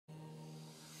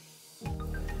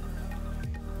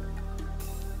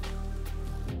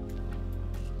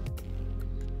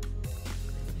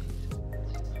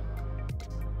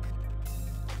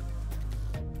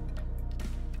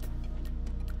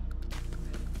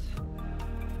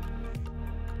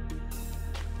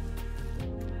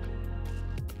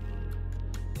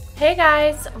Hey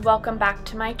guys, welcome back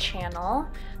to my channel.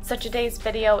 So today's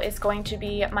video is going to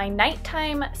be my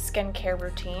nighttime skincare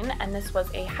routine, and this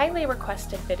was a highly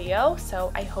requested video,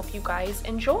 so I hope you guys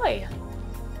enjoy.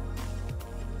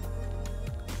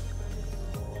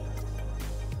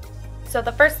 So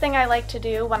the first thing I like to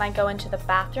do when I go into the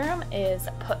bathroom is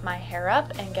put my hair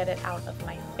up and get it out of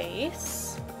my face.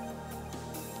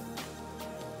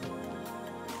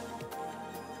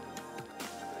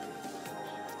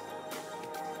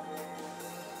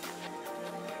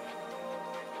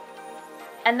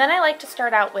 And then I like to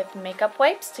start out with makeup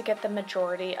wipes to get the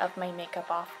majority of my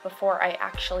makeup off before I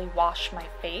actually wash my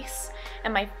face.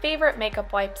 And my favorite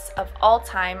makeup wipes of all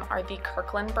time are the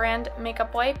Kirkland brand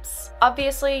makeup wipes.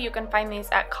 Obviously you can find these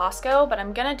at Costco, but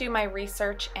I'm gonna do my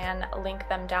research and link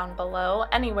them down below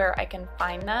anywhere I can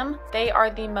find them. They are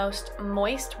the most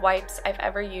moist wipes I've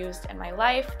ever used in my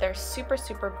life. They're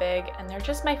super big and they're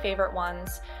just my favorite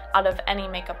ones out of any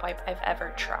makeup wipe I've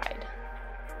ever tried.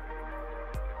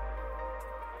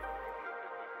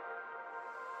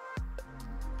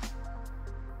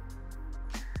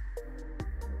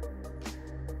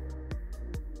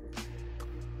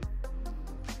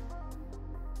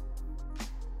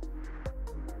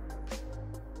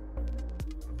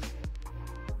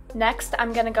 Next,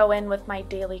 I'm going to go in with my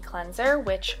daily cleanser,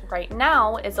 which right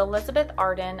now is Elizabeth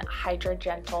Arden Hydra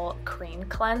Gentle Cream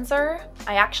Cleanser.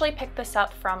 I actually picked this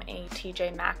up from a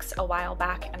TJ Maxx a while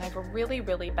back, and I've really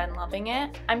been loving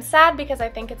it. I'm sad because I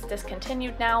think it's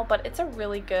discontinued now, but it's a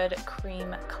really good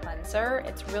cream cleanser.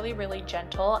 It's really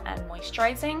gentle and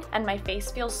moisturizing, and my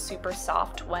face feels super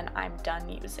soft when I'm done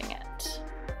using it.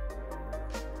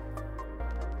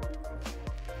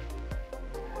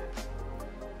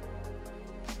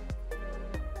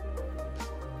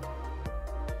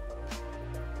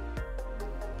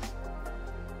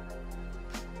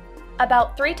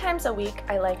 About 3 times a week,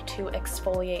 I like to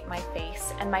exfoliate my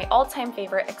face, and my all-time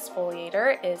favorite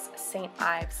exfoliator is St.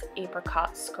 Ives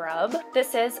Apricot Scrub.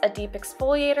 This is a deep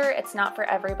exfoliator. It's not for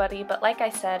everybody, but like I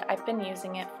said, I've been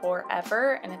using it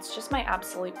forever, and it's just my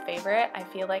absolute favorite. I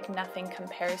feel like nothing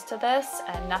compares to this,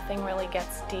 and nothing really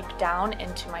gets deep down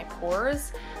into my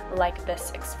pores like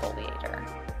this exfoliator.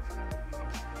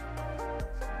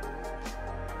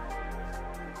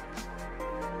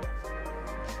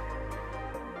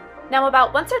 Now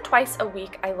about once or twice a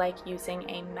week, I like using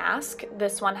a mask.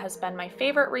 This one has been my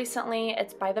favorite recently.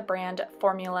 It's by the brand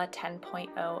Formula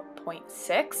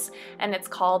 10.0.6 and it's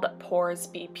called Pores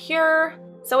Be Pure.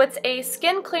 So it's a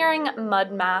skin clearing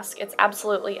mud mask. It's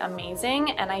absolutely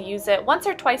amazing and I use it once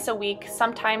or twice a week.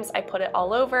 Sometimes I put it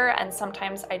all over and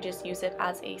sometimes I just use it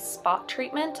as a spot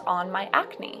treatment on my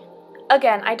acne.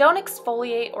 Again, I don't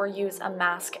exfoliate or use a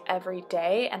mask every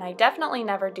day, and I definitely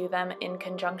never do them in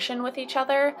conjunction with each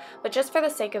other, but just for the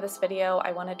sake of this video,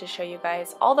 I wanted to show you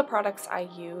guys all the products I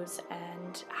use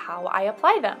and how I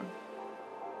apply them.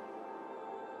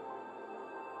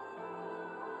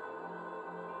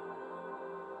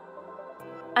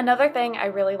 Another thing I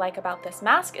really like about this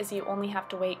mask is you only have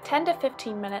to wait 10 to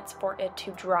 15 minutes for it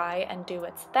to dry and do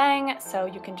its thing, so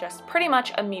you can just pretty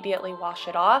much immediately wash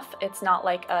it off. It's not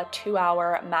like a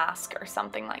 2-hour mask or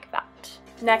something like that.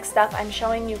 Next up, I'm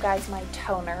showing you guys my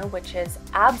toner, which is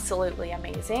absolutely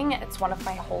amazing. It's one of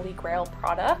my holy grail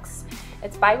products.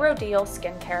 It's by Rodial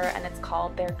Skincare and it's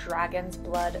called their Dragon's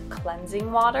Blood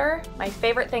Cleansing Water. My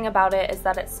favorite thing about it is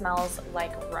that it smells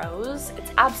like rose.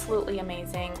 It's absolutely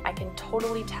amazing. I can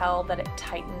totally tell that it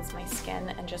tightens my skin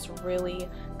and just really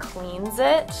cleans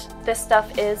it. This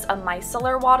stuff is a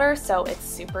micellar water, so it's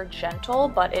super gentle,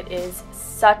 but it is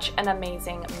such an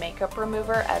amazing makeup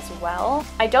remover as well.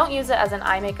 I don't use it as an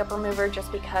eye makeup remover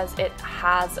just because it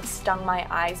has stung my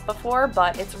eyes before,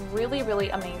 but it's really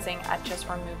amazing at just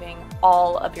removing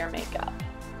all of your makeup.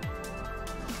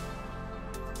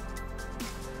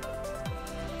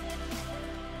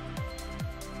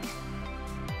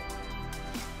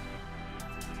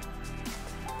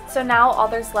 So now all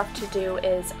there's left to do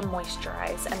is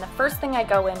moisturize, and the first thing I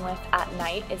go in with at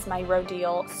night is my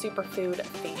Rodial Superfood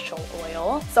Facial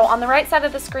Oil. So on the right side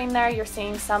of the screen there, you're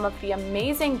seeing some of the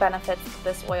amazing benefits that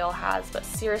this oil has, but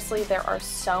seriously, there are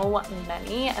so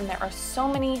many, and there are so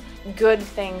many good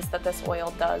things that this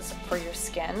oil does for your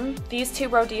skin. These 2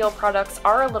 Rodial products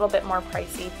are a little bit more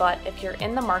pricey, but if you're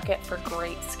in the market for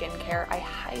great skincare, I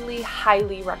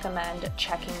highly recommend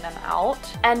checking them out.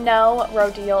 And no,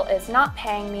 Rodial is not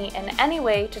paying me me in any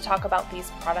way to talk about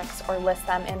these products or list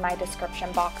them in my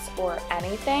description box or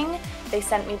anything. They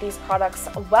sent me these products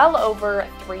well over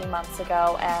 3 months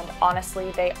ago, and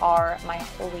honestly, they are my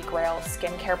holy grail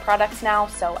skincare products now,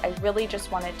 so I really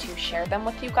just wanted to share them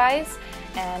with you guys,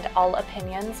 and all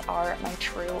opinions are my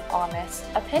true, honest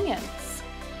opinions.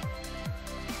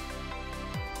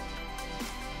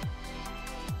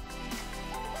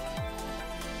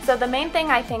 So the main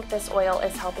thing I think this oil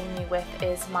is helping me with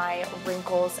is my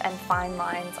wrinkles and fine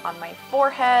lines on my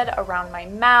forehead, around my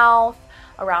mouth,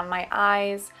 around my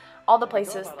eyes, all the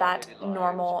places that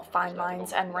normal fine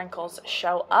lines and wrinkles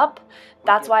show up.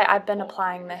 That's why I've been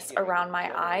applying this around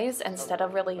my eyes instead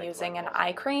of really using an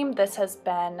eye cream. This has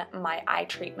been my eye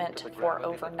treatment for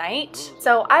overnight.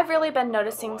 So I've really been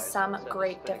noticing some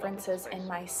great differences in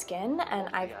my skin, and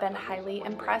I've been highly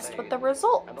impressed with the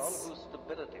results.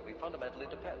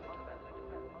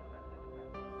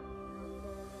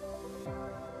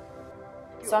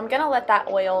 So I'm gonna let that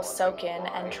oil soak in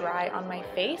and dry on my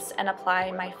face and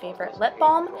apply my favorite lip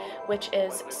balm, which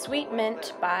is Sweet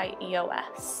Mint by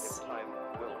EOS.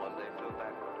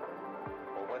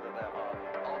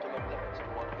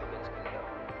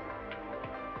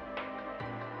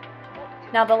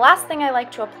 Now the last thing I like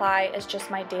to apply is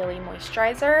just my daily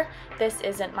moisturizer. This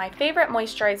isn't my favorite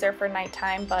moisturizer for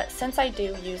nighttime, but since I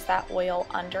do use that oil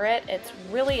under it, it's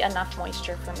really enough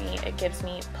moisture for me. It gives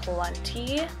me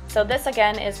plenty. So this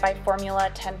again is by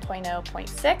Formula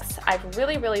 10.0.6. I've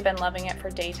really been loving it for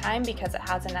daytime because it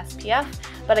has an SPF,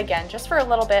 but again, just for a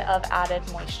little bit of added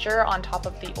moisture on top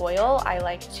of the oil, I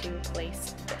like to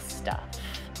place this stuff.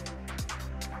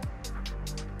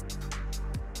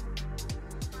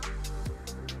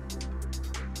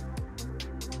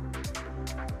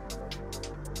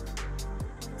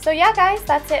 So yeah guys,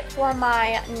 that's it for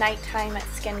my nighttime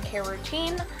skincare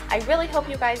routine. I really hope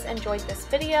you guys enjoyed this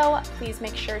video. Please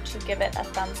make sure to give it a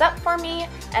thumbs up for me,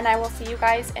 and I will see you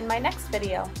guys in my next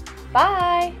video.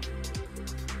 Bye!